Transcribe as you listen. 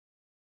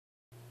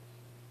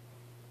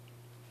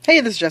Hey,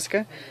 this is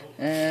Jessica,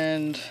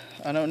 and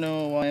I don't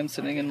know why I'm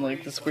sitting in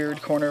like this weird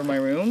corner of my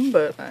room,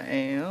 but I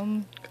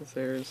am, because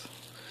there's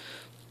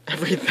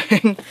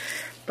everything.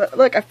 But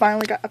look, I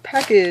finally got a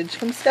package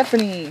from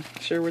Stephanie,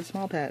 Sherwood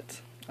Small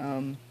Pets.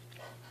 Tell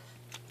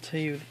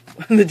you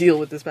the deal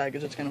with this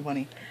package, it's kind of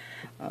funny.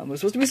 It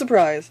was supposed to be a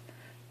surprise,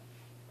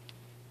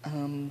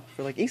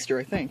 for like Easter,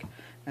 I think,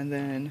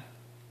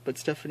 but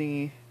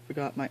Stephanie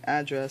forgot my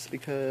address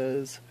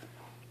because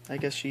I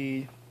guess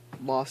she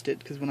lost it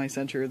because when I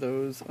sent her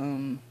those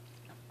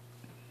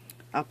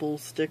apple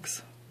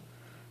sticks,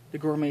 the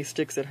gourmet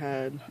sticks that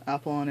had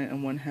apple on it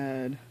and one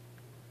had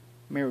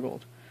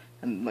marigold,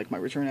 and like my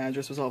return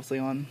address was obviously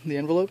on the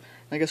envelope,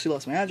 and I guess she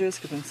lost my address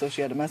so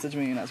she had to message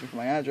me and ask me for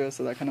my address,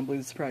 so that kind of blew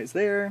the surprise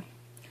there.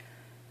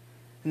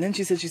 And then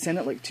she said she sent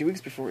it like 2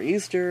 weeks before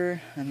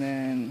Easter, and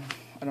then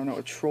I don't know,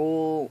 a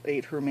troll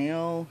ate her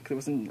mail because it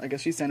wasn't. I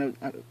guess she sent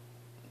out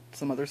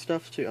some other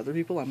stuff to other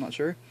people, I'm not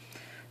sure.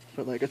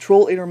 But like a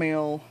troll ate her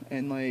mail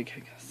and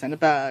like sent it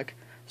back.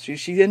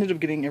 She ended up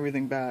getting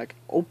everything back.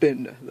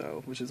 Opened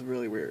though, which is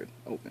really weird.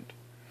 Opened.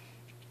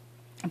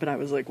 But I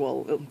was like,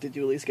 well, did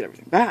you at least get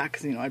everything back?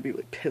 Because, you know, I'd be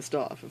like pissed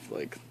off if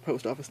like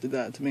post office did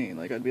that to me.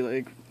 Like I'd be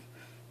like,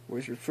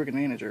 where's your friggin'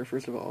 manager,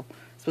 first of all?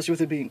 Especially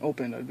with it being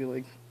opened, I'd be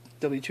like,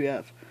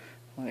 WTF?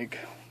 Like,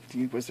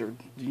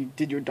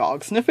 did your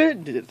dog sniff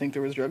it? Did it think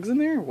there was drugs in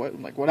there?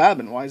 What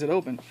happened? Why is it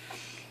open?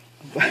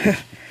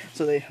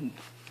 So they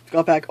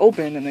got back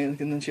open, and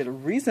then she had to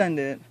resend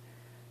it,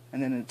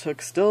 and then it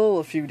took still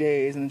a few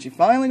days, and then she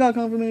finally got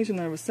confirmation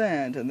that it was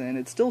sent, and then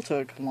it still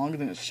took longer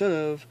than it should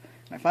have,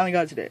 and I finally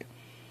got it today.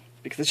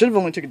 Because it should have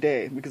only took a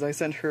day, because I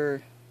sent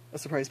her a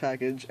surprise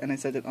package, and I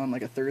sent it on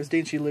like a Thursday,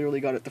 and she literally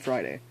got it the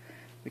Friday.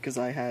 Because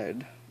I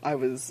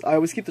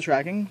always keep the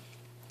tracking,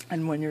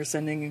 and when you're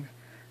sending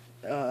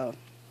Canada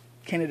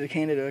to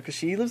Canada, because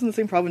she lives in the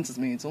same province as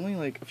me, it's only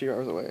like a few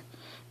hours away,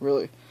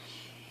 really.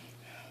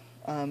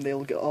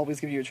 They'll always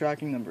give you a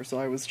tracking number, so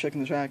I was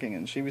checking the tracking,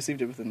 and she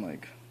received it within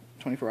like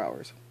 24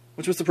 hours,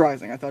 which was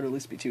surprising. I thought it would at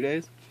least be 2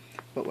 days,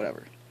 but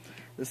whatever.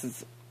 This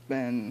has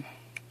been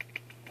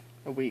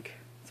a week,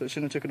 so it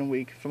shouldn't have taken a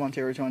week from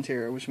Ontario to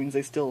Ontario, which means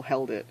they still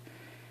held it.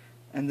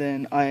 And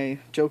then I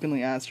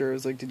jokingly asked her, I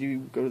was like, did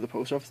you go to the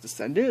post office to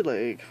send it?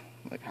 Like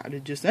how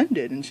did you send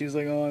it? And she was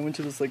like, oh, I went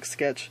to this like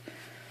this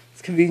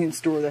convenience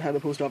store that had a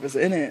post office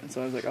in it.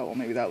 So I was like, oh, well,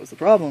 maybe that was the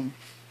problem.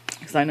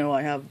 Because I know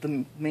I have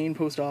the main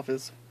post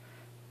office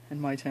in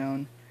my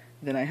town.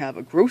 Then I have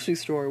a grocery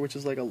store, which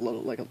is like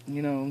a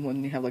you know,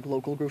 when you have like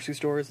local grocery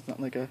stores, it's not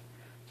like a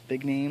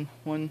big name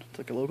one, it's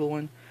like a local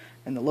one.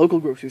 And the local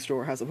grocery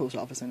store has a post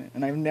office in it.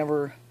 And I've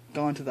never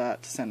gone to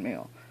that to send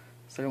mail.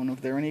 So I don't know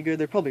if they're any good.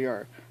 They probably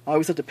are. I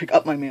always have to pick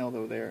up my mail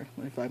though there.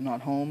 If I'm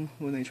not home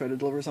when they try to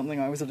deliver something,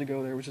 I always have to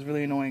go there, which is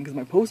really annoying because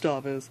my post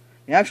office,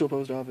 the actual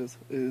post office,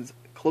 is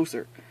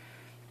closer.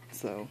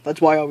 So that's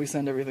why I always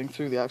send everything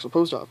through the actual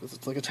post office.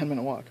 It's like a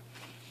 10-minute walk.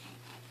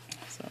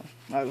 So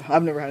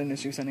I've never had an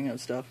issue sending out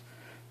stuff.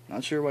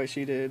 Not sure why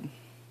she did.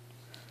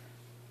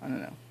 I don't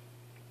know.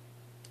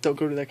 Don't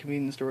go to that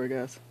convenience store, I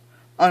guess.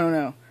 I don't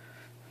know.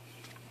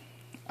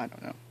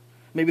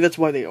 Maybe that's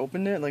why they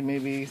opened it. Like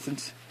maybe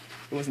since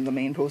it wasn't the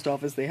main post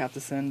office, they have to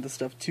send the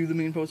stuff to the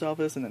main post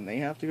office and then they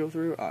have to go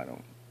through. I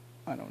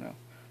don't know.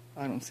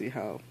 I don't see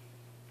how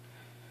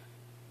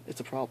it's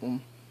a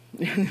problem.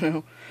 You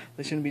know,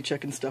 they shouldn't be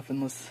checking stuff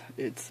unless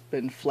it's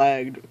been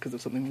flagged because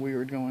of something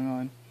weird going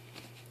on.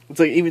 It's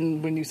like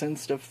even when you send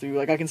stuff through,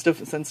 like I can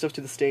send stuff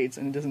to the States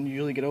and it doesn't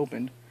usually get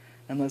opened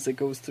unless it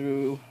goes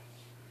through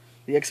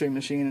the x-ray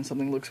machine and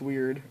something looks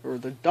weird or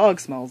the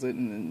dog smells it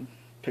and then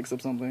picks up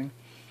something.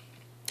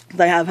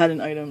 I have had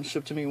an item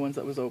shipped to me once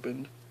that was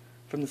opened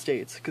from the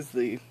States, because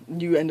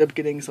you end up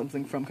getting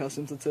something from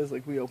customs that says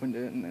like we opened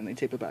it and then they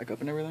tape it back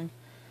up and everything.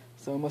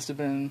 So it must have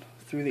been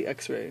through the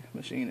x-ray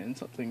machine and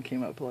something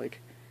came up like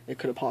it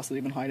could have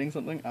possibly been hiding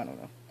something. I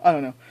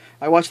don't know.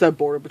 I watch that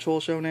Border Patrol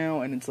show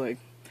now and it's like,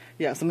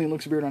 yeah, something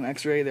looks weird on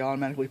x-ray, they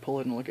automatically pull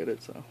it and look at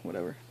it, so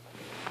whatever.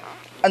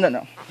 I don't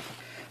know.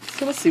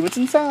 So let's see what's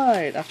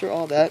inside after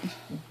all that.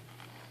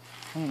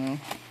 I don't know.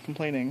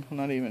 Complaining. I'm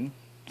not even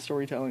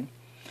storytelling.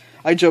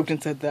 I joked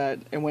and said that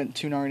it went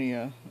to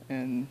Narnia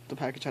and the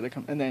package had to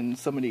come, and then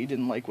somebody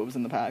didn't like what was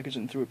in the package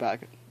and threw it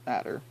back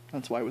at her.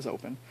 That's why it was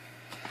open.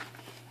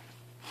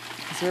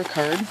 Is there a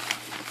card?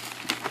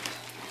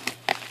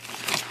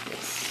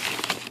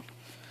 Yes.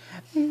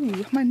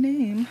 Ooh, my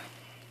name.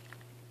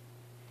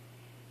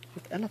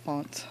 With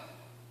elephants.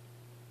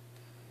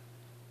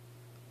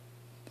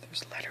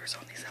 There's letters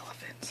on these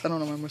elephants. I don't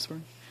know why I'm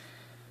whispering.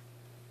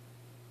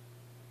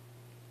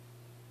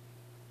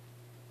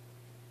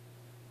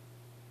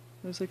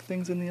 There's like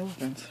things in the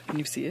elephants. Can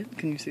you see it?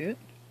 Can you see it?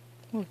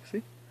 Look,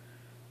 see?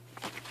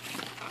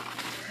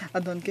 I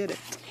don't get it.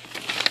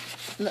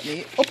 Let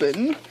me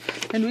open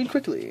and read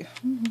quickly.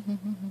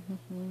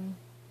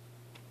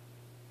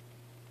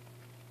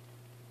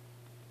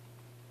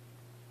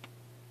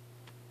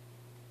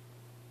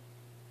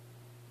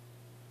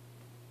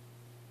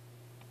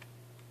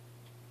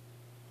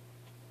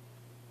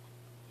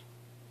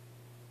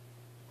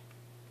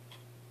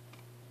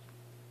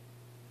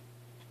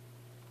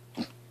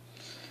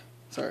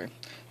 Sorry.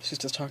 She's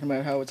just talking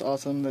about how it's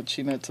awesome that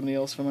she met somebody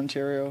else from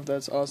Ontario.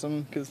 That's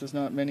awesome, because there's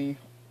not many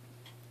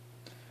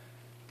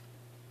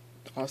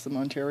awesome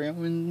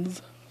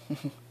Ontarians.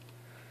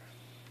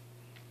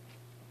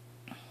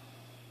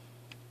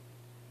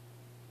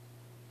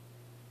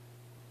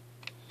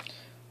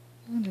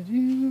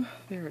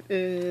 There it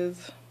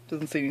is.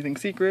 Doesn't say anything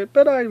secret,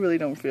 but I really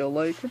don't feel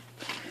like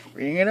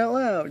reading it out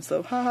loud.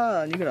 So,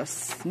 haha,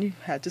 you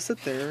had to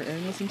sit there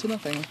and listen to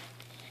nothing.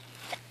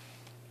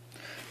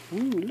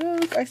 Ooh,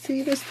 look, I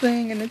see this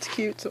thing and it's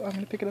cute, so I'm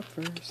gonna pick it up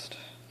first.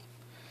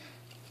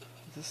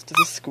 Does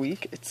this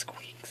squeak? It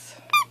squeaks.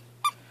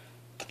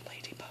 The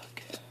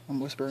ladybug. I'm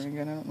whispering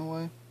again, I don't know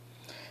why.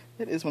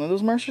 It is one of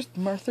those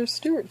Martha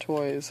Stewart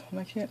toys. And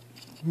I can't...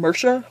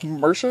 Marsha?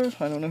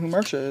 I don't know who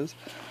Marsha is.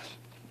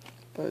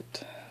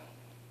 But...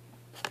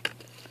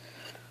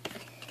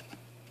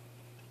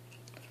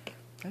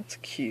 that's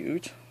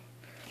cute.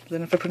 But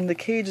then if I put it in the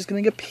cage, it's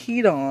gonna get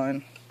peed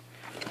on.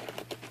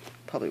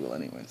 Probably will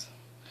anyways.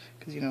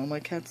 Because, you know, my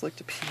cats like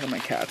to pee on my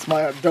cats.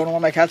 I don't know why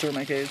my cats are in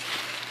my cage.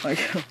 Like,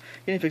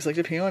 guinea pigs like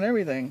to pee on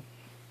everything.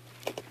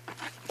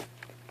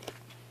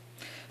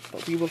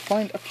 But we will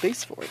find a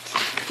place for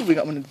it. Ooh, we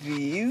got one of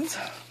these.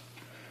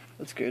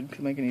 That's good,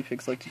 because my guinea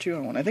pigs like to chew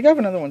on one. I think I have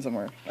another one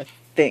somewhere. I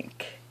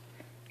think.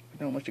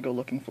 I don't like to go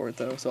looking for it,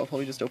 though, so I'll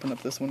probably just open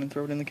up this one and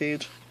throw it in the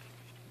cage.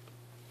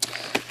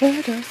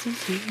 What else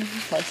is here?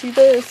 I see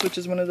this, which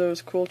is one of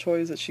those cool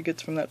toys that she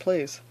gets from that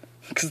place.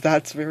 Because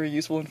that's very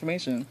useful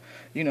information.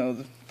 You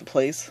know, the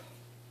place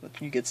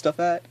that you get stuff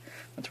at,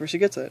 that's where she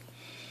gets it.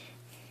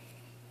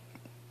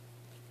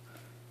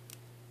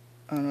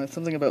 I don't know, it's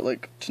something about,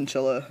 like,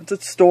 chinchilla. It's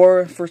a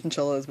store for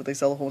chinchillas, but they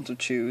sell a whole bunch of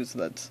chews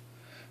that's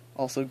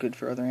also good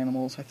for other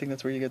animals. I think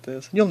that's where you get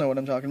this. You'll know what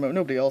I'm talking about.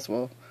 Nobody else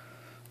will.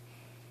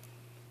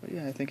 But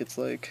yeah, I think it's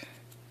like...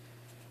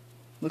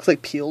 looks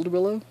like peeled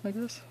willow, I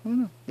guess. I don't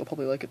know. They'll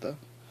probably like it, though.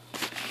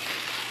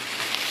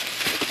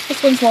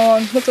 This one's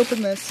long. Let's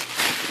open this.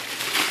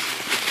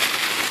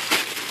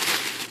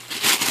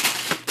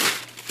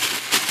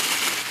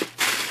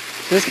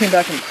 I just came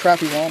back from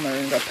crappy Walmart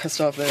and got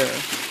pissed off there.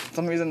 For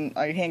some reason,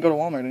 I can't go to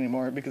Walmart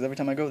anymore because every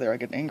time I go there, I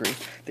get angry.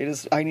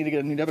 I need to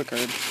get a new debit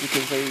card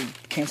because they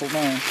canceled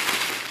mine.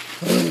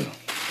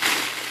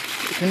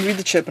 I couldn't read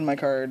the chip in my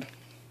card.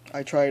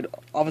 I tried,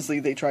 obviously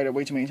they tried it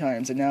way too many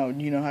times, and now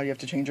you know how you have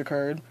to change your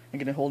card and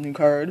get a whole new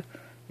card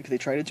because they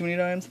tried it too many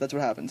times? That's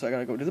what happened. So I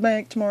gotta go to the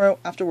bank tomorrow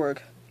after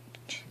work,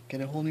 get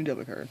a whole new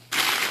debit card.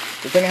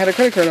 Good thing I had a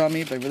credit card on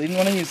me, but I really didn't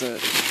want to use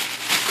it.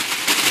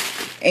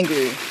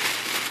 Angry.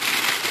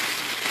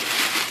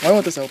 Why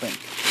won't this open?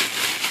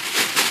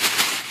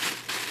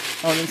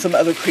 Oh, and then some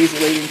other crazy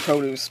lady in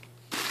produce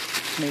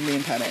made me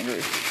and Pat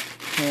angry.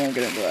 We won't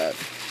get into that.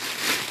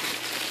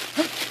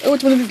 Oh,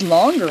 it's one of these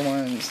longer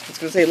ones. I was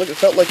gonna say, look, it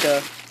felt like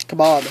a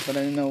kebab, but I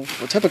didn't know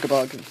what type of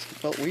kebab, because it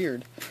felt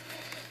weird.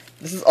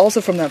 This is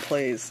also from that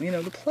place. You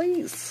know, the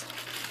place.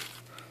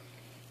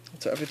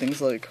 So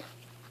everything's like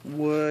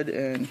wood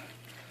and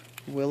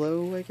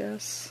willow, I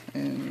guess,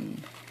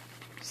 and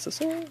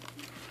sisal.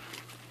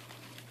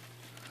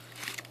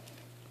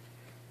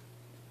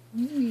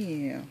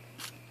 Yeah.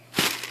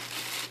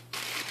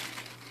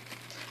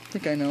 I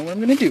think I know what I'm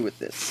gonna do with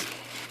this.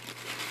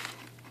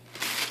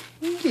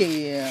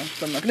 Yeah,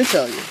 but I'm not gonna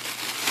tell you.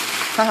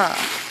 Haha.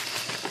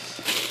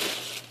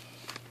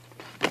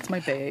 That's my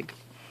bag.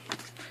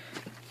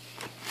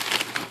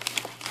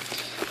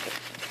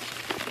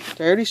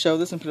 Did I already show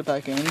this and put it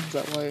back in? Is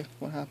that why?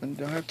 What happened?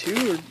 Do I have two?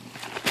 Or...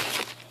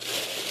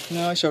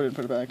 no, I showed it and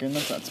put it back in.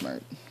 That's not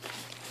smart.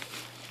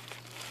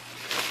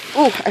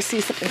 Oh, I see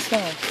something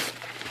small.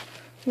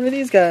 What are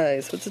these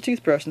guys? It's a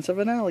toothbrush instead of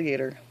an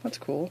alligator. That's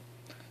cool.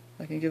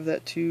 I can give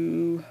that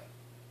to...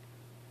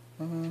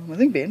 I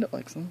think Bandit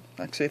likes them.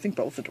 Actually, I think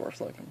both the dwarfs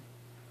like them.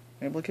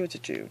 Maybe I'll give it to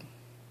Jude.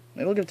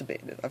 Maybe I'll give it to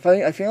Bandit.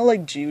 I feel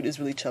like Jude is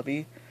really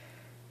chubby.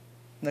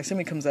 Next time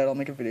he comes out, I'll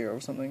make a video or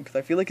something. Because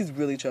I feel like he's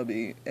really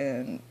chubby,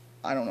 and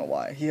I don't know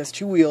why. He has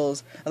 2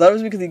 wheels. I thought it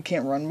was because he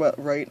can't run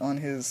right on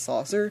his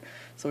saucer.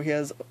 So he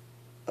has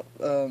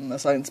a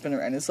side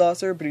spinner and his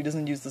saucer, but he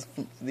doesn't use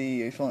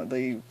I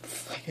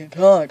can't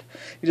talk.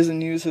 He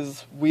doesn't use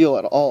his wheel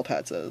at all,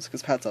 Pat says.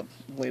 Because Pat's up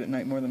late at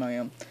night more than I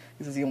am.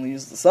 He says he only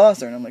uses the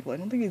saucer, and I'm like, well, I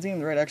don't think he's doing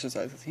the right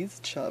exercises. He's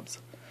chubs.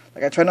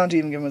 Like, I try not to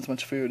even give him as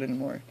much food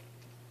anymore.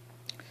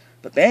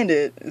 But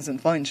Bandit is in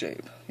fine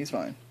shape. He's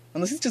fine.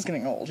 Unless he's just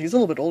getting old. He's a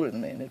little bit older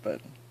than Bandit,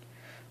 but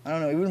I don't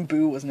know. Even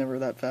Boo was never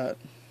that fat,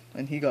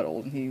 and he got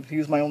old. And he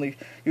was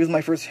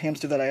my first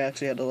hamster that I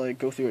actually had to like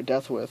go through a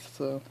death with.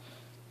 So,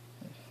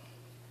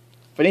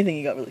 if anything,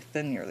 he got really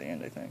thin near the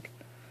end. I think.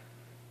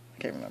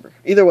 I can't remember.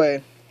 Either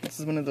way, this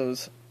is one of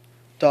those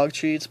dog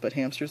treats, but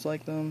hamsters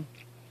like them.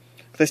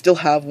 Because I still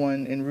have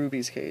one in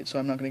Ruby's cage, so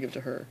I'm not going to give it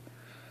to her.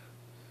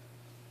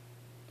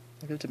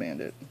 I'll give it to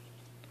Bandit.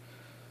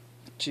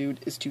 Jude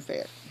is too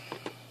fat.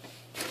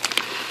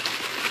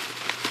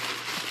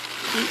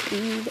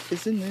 Ooh, what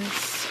is in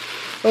this?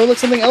 Oh, look,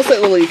 something else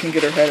that Lily can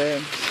get her head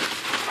in.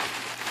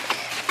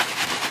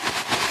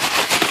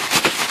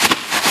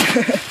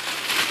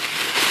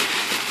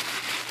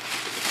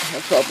 I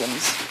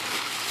problems.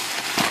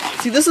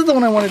 See, this is the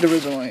one I wanted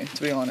originally,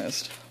 to be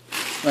honest.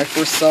 When I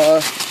first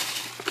saw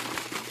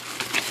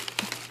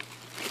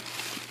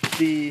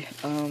the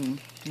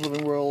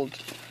Living World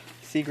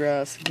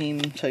seagrass game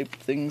type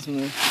things when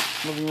the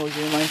Living World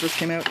game line first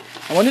came out,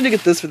 I wanted to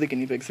get this for the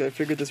guinea pigs, so I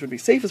figured this would be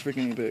safest for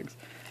guinea pigs.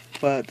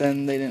 But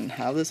then they didn't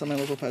have this on my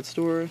local pet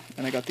store,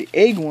 and I got the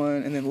egg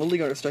one, and then Lily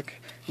got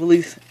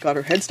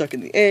her head stuck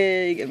in the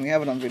egg, and we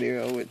have it on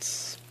video.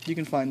 You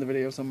can find the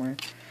video somewhere.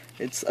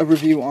 It's a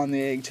review on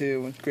the egg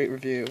too, a great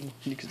review.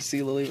 You can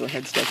see Lily with her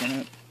head stuck in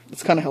it.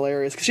 It's kind of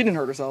hilarious, because she didn't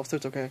hurt herself, so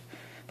it's okay.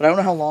 But I don't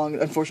know how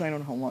long, unfortunately I don't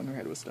know how long her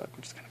head was stuck,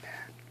 which is kind of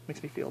bad.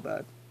 Makes me feel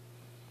bad.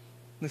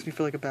 Makes me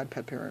feel like a bad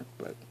pet parent,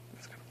 but it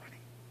was kind of funny.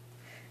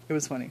 It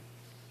was funny.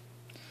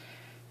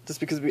 Just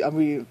because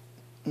me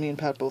and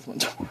Pat both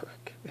went to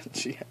work,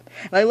 and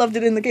I left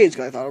it in the cage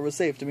because I thought it was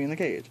safe to be in the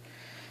cage.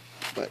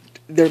 But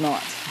they're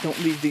not. Don't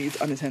leave these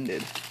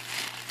unattended.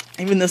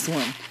 Even this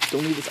one,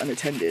 don't leave this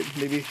unattended.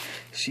 Maybe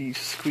she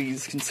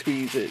can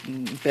squeeze it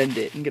and bend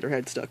it and get her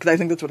head stuck. Because I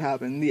think that's what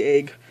happened. The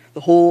egg,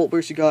 the hole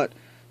where she got,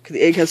 because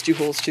the egg has 2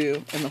 holes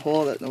too, and the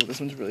hole no,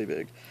 this one's really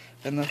big.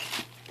 And the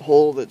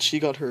hole that she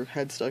got her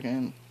head stuck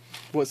in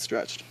was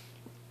stretched.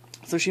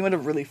 So she might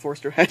have really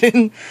forced her head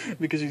in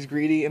because she's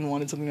greedy and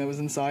wanted something that was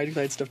inside because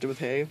I had stuffed it with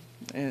hay.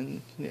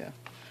 And yeah,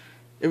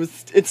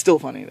 it's still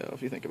funny though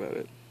if you think about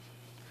it.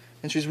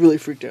 And she's really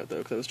freaked out though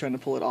because I was trying to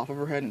pull it off of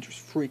her head and she was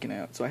freaking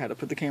out. So I had to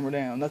put the camera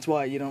down. That's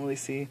why you don't really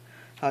see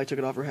how I took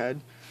it off her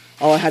head.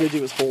 All I had to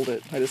do was hold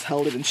it. I just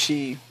held it and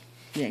she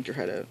yanked her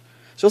head out.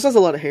 She also has a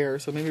lot of hair,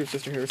 so maybe it was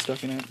just her hair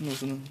stuck in it. It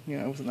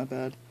wasn't that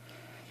bad.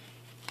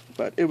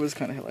 But it was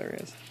kind of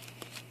hilarious.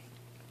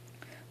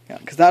 Yeah,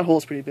 because that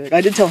hole's pretty big.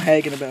 I did tell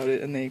Hagen about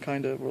it, and they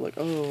kind of were like,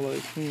 oh,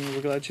 like,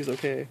 we're glad she's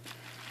okay.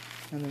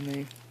 And then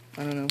they,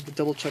 I don't know,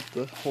 double-checked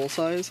the hole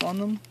size on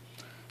them.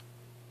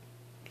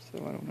 So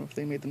I don't know if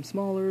they made them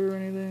smaller or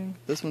anything.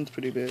 This one's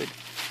pretty big.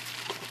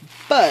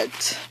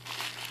 But,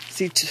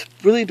 see,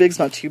 really big's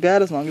not too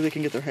bad as long as they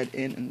can get their head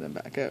in and then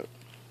back out.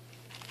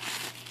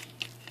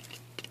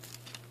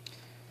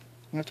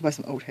 I'm gonna have to buy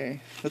some oat hay.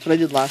 That's what I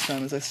did last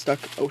time, is I stuck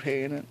oat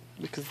hay in it.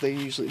 Because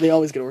they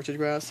always get orchard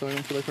grass, so I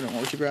don't feel like putting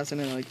orchard grass in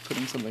it. I like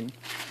putting something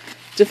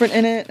different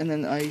in it. And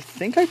then I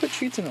think I put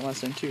treats in it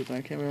last time too, but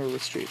I can't remember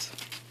which treats.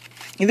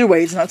 Either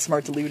way, it's not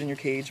smart to leave it in your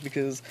cage,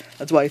 because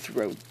that's why I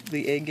threw out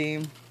the egg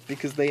game.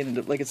 Because they ended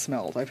up, like, it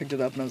smelled. I picked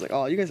it up and I was like,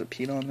 oh, you guys have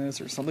peed on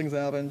this, or something's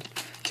happened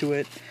to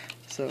it.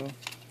 So,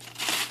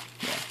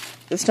 yeah.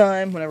 This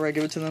time, whenever I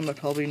give it to them, but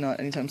probably not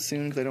anytime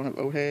soon, because I don't have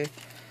oat hay,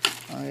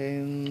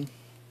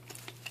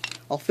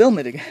 I'll film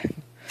it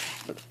again.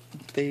 But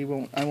I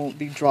won't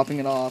be dropping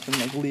it off and,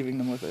 like, leaving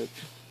them with it.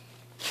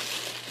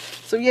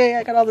 So, yay,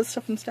 I got all this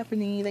stuff from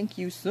Stephanie. Thank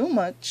you so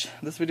much.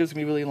 This video's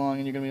gonna be really long,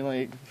 and you're gonna be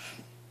like,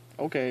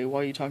 okay, why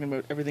are you talking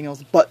about everything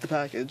else but the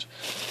package?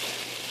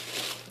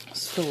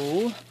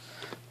 So,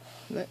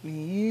 let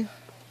me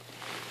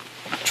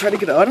try to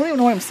get up. I don't even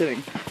know why I'm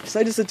sitting.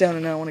 Decided to sit down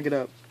and now I want to get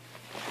up.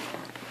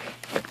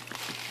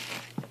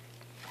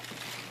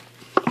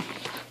 I'm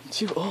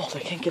too old, I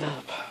can't get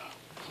up.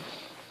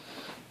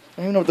 I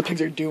don't even know what the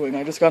pigs are doing.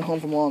 I just got home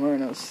from Walmart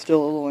and I was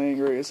still a little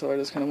angry, so I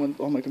just kind of went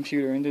on my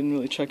computer and didn't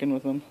really check in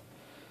with them.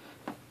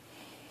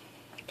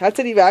 Pat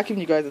said he vacuumed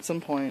you guys at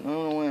some point. I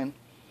don't know when.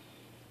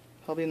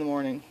 Probably in the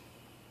morning.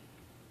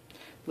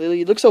 Lily,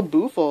 you look so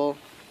booful.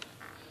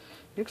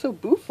 You look so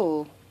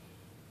booful.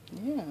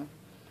 Yeah.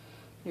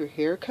 Your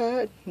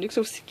haircut. You look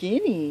so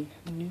skinny.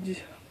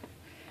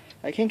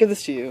 I can't give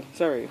this to you.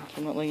 Sorry.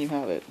 I'm not letting you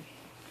have it.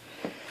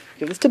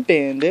 Give this to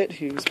Bandit,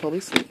 who's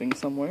probably sleeping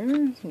somewhere. So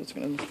I'm just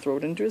going to throw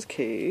it into his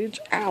cage.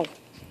 Ow!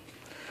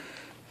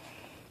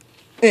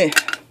 That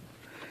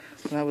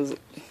was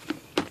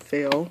a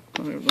fail. I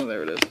don't even know.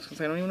 There it is.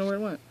 Because I don't even know where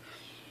it went.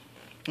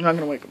 I'm not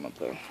going to wake him up,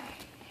 though.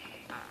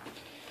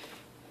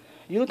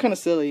 You look kind of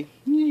silly.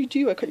 You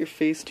do. I cut your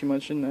face too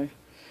much, didn't I?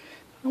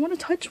 I want to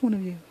touch one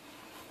of you.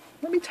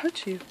 Let me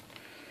touch you.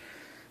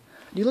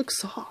 You look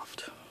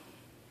soft.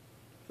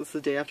 This is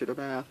the day after the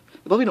bath.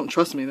 They probably don't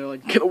trust me. They're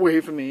like, get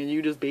away from me. And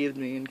you just bathed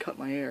me and cut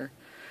my hair.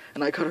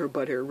 And I cut her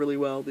butt hair really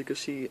well because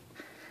she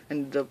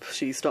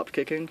stopped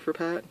kicking for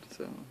Pat.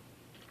 So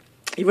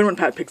even when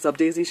Pat picks up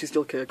Daisy, she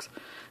still kicks.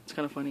 It's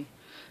kind of funny.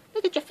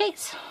 Look at your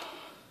face.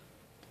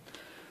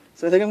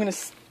 So I think I'm going to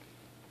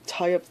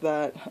tie up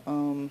that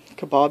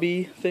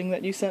kebabi thing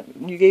that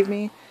you gave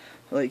me.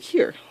 Like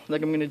here.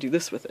 Like I'm going to do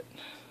this with it.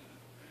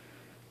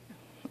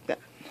 Like that.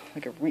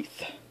 Like a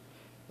wreath.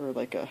 Or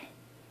like a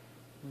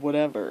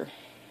whatever.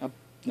 I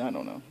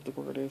don't know what the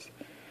word is.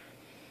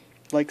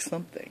 Like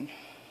something.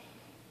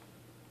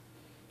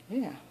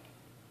 Yeah.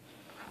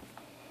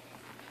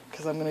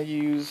 Because I'm going to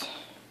use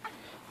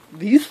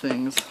these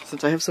things,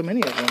 since I have so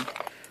many of them.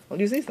 I'll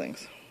use these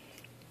things.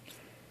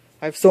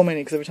 I have so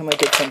many, because every time I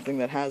get something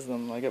that has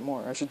them, I get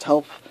more. I should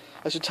tell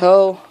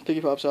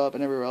Piggy Pop Shop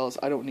and everywhere else,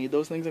 I don't need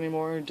those things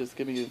anymore. Just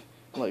give me,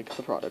 like,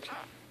 the product.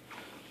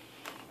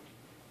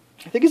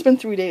 I think it's been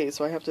 3 days,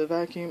 so I have to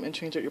vacuum and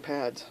change out your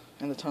pads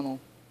and the tunnel.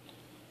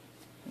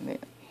 And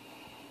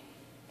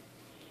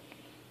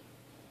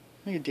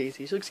Look at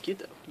Daisy. She looks cute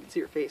though. You can see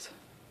her face.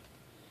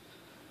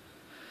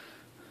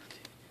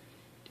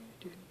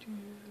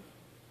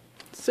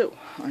 So,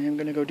 I am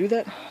gonna go do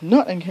that,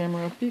 not on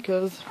camera,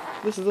 because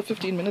this is a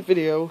 15-minute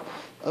video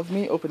of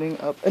me opening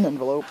up an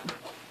envelope.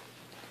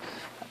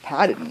 A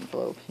padded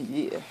envelope,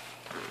 yeah.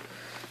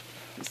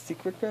 The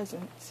secret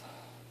presents.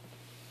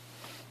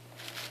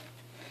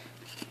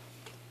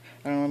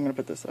 I don't know where I'm gonna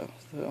put this though.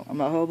 So, I'm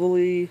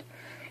probably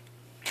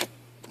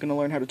gonna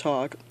learn how to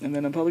talk, and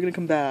then I'm probably gonna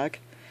come back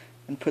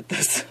and put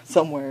this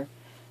somewhere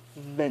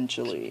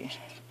eventually.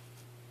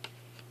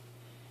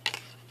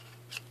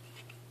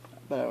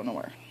 But I don't know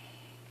where.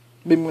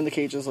 Maybe when the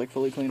cage is like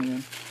fully clean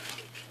again.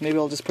 Maybe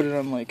I'll just put it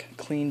on like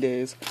clean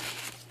days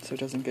so it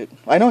doesn't get...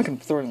 I know I can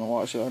throw it in the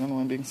wash though. I don't know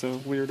why I'm being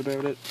so weird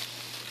about it.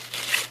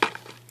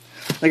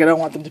 Like I don't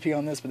want them to pee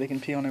on this, but they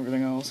can pee on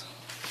everything else.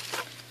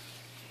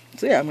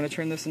 So yeah, I'm going to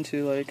turn this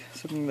into like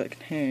something that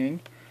can hang.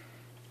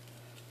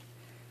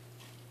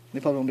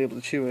 They probably won't be able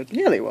to chew it.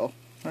 Yeah, they will.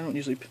 I don't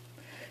usually...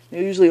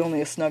 They're usually only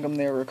a Snug'em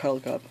there or a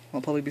Cuddle Cup.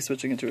 I'll probably be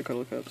switching it to a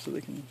Cuddle Cup so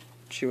they can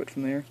chew it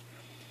from there.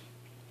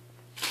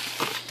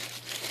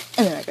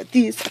 And then I got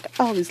these. I got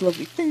all these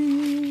lovely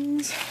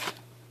things.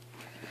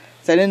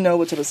 So I didn't know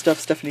what type of stuff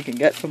Stephanie can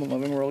get from a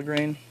Loving World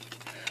grain.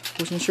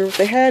 Wasn't sure what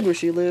they had where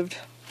she lived.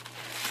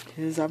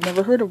 Because I've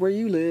never heard of where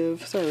you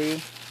live.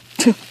 Sorry.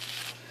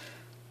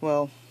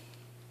 Well,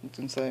 I was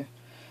going to say.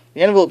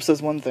 The envelope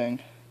says one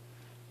thing.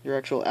 Your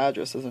actual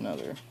address is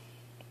another.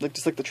 Like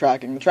just like the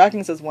tracking. The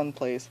tracking says one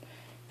place.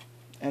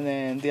 And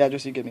then the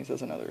address you give me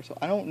says another. So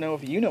I don't know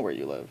if you know where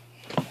you live.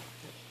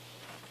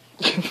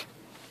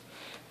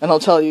 And I'll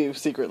tell you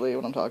secretly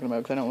what I'm talking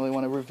about, because I don't really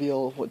want to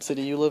reveal what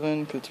city you live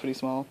in, because it's pretty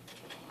small.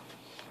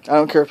 I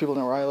don't care if people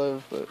know where I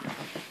live, but I'm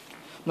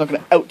not going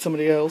to out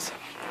somebody else.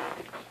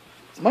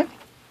 Is my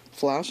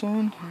flash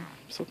on? I'm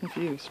so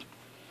confused.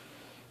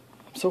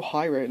 I'm so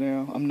high right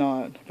now. I'm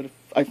not, but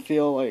I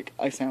feel like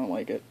I sound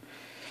like it.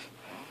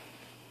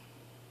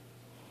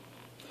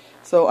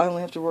 So I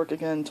only have to work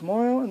again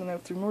tomorrow, and then I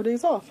have 3 more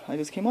days off. I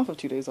just came off of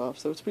 2 days off,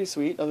 so it's pretty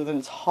sweet, other than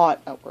it's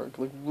hot at work,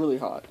 like really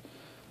hot.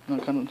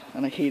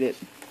 And I hate it.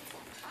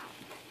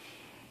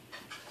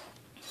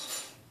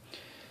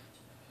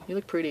 You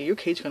look pretty. Your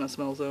cage kind of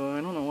smells though.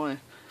 I don't know why.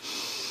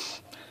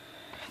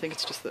 I think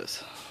it's just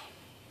this.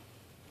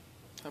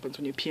 Happens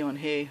when you pee on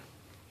hay.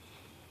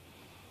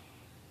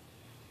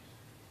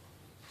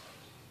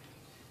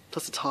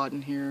 Plus it's hot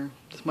in here.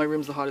 My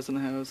room's the hottest in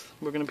the house.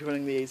 We're gonna be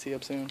putting the AC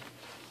up soon.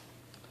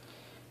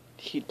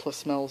 Heat plus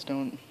smells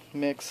don't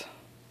mix.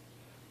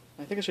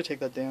 I think I should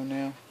take that down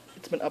now.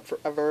 It's been up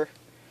forever.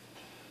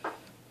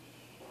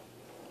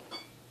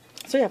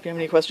 So yeah, if you have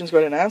any questions, go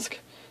ahead and ask.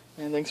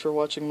 And thanks for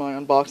watching my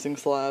unboxing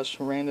 /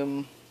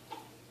 random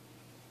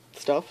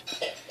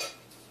stuff.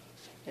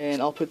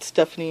 And I'll put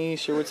Stephanie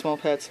Sherwood Small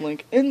Pets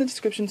link in the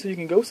description so you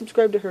can go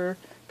subscribe to her,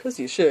 because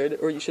you should,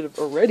 or you should have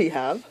already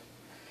have.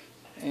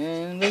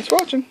 And thanks for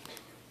watching.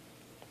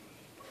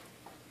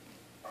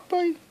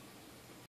 Bye.